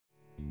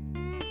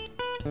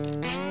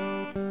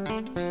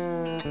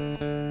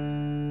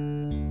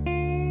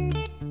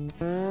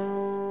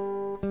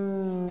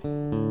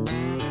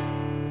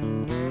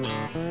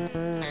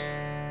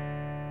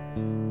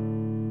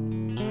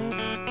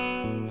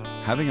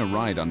Having a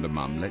ride under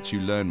Mum lets you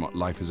learn what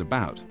life is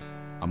about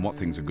and what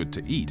things are good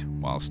to eat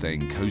while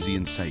staying cosy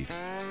and safe.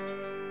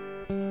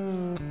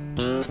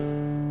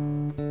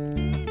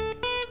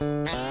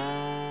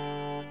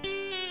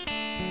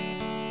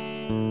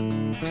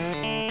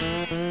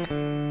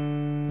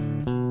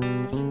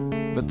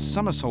 But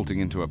somersaulting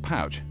into a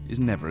pouch is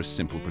never a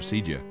simple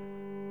procedure.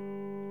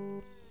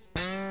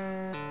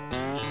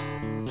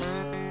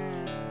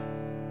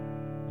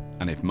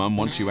 And if Mum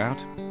wants you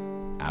out,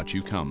 out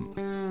you come.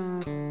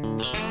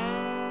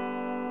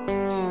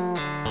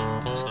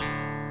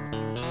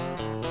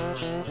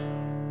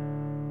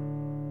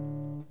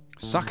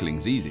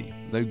 Suckling's easy,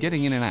 though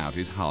getting in and out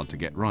is hard to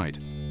get right.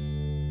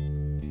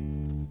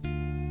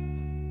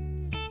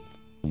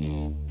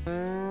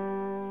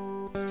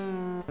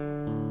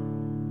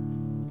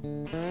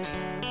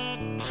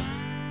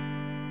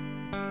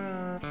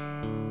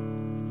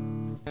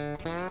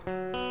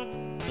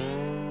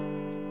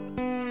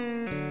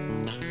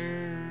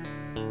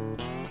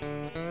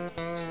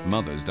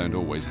 Mothers don't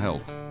always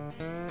help.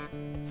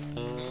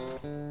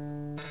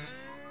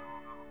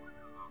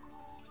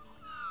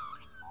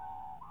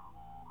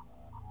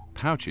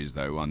 Pouches,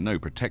 though, are no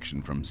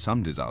protection from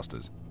some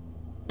disasters.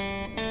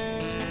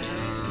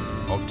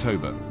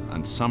 October,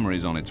 and summer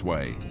is on its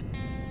way.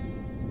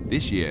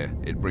 This year,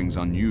 it brings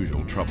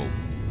unusual trouble.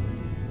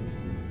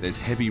 There's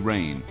heavy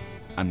rain,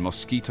 and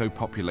mosquito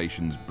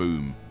populations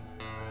boom.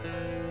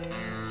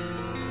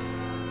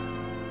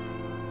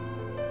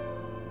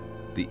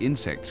 The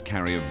insects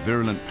carry a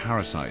virulent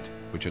parasite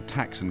which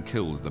attacks and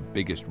kills the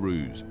biggest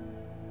roos.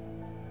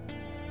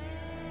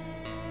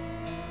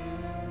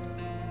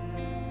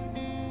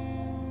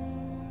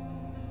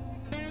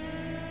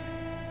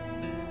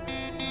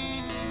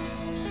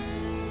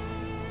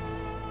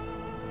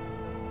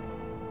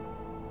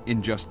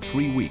 In just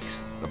 3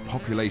 weeks, the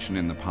population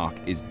in the park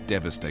is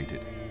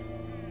devastated.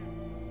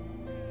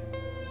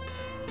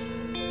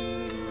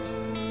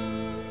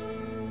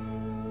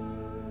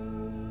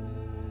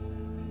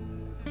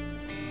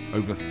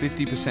 Over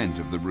 50%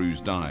 of the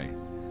roos die,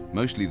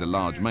 mostly the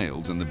large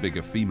males and the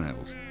bigger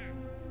females.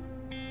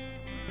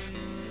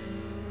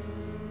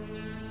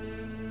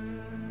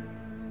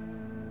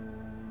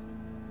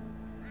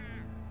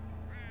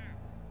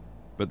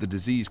 But the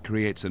disease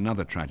creates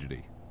another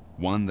tragedy,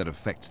 one that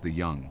affects the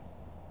young.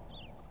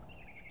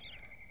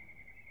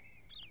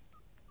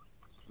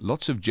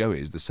 Lots of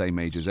joeys the same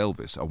age as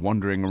Elvis are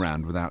wandering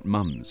around without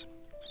mums.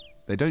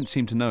 They don't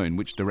seem to know in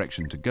which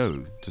direction to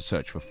go to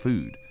search for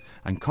food,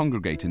 and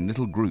congregate in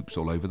little groups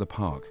all over the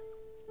park.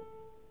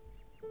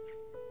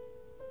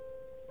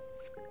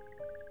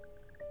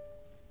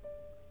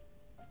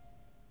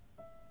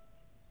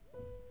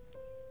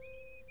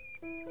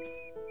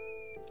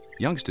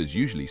 Youngsters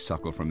usually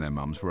suckle from their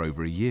mums for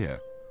over a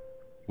year.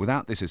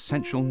 Without this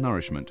essential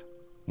nourishment,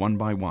 one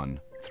by one,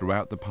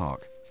 throughout the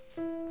park,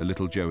 the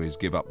little joeys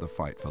give up the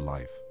fight for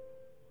life.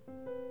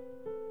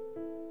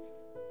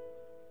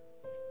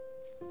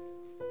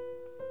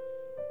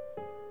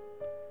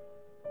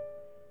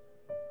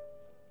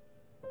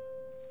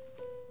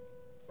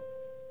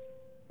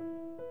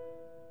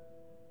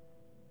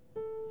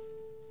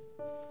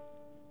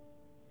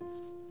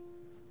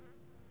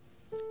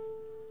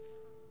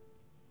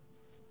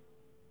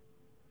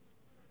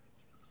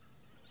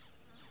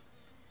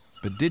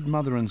 But did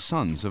mother and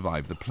son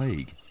survive the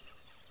plague?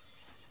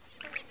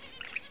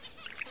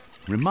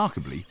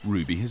 Remarkably,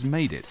 Ruby has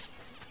made it.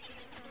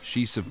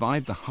 She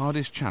survived the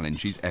hardest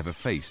challenge she's ever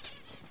faced.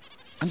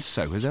 And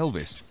so has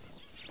Elvis.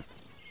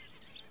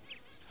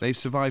 They've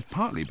survived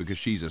partly because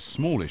she's a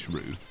smallish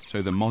roo,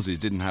 so the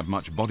mozzies didn't have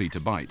much body to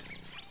bite.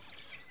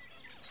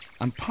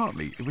 And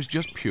partly it was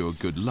just pure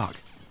good luck.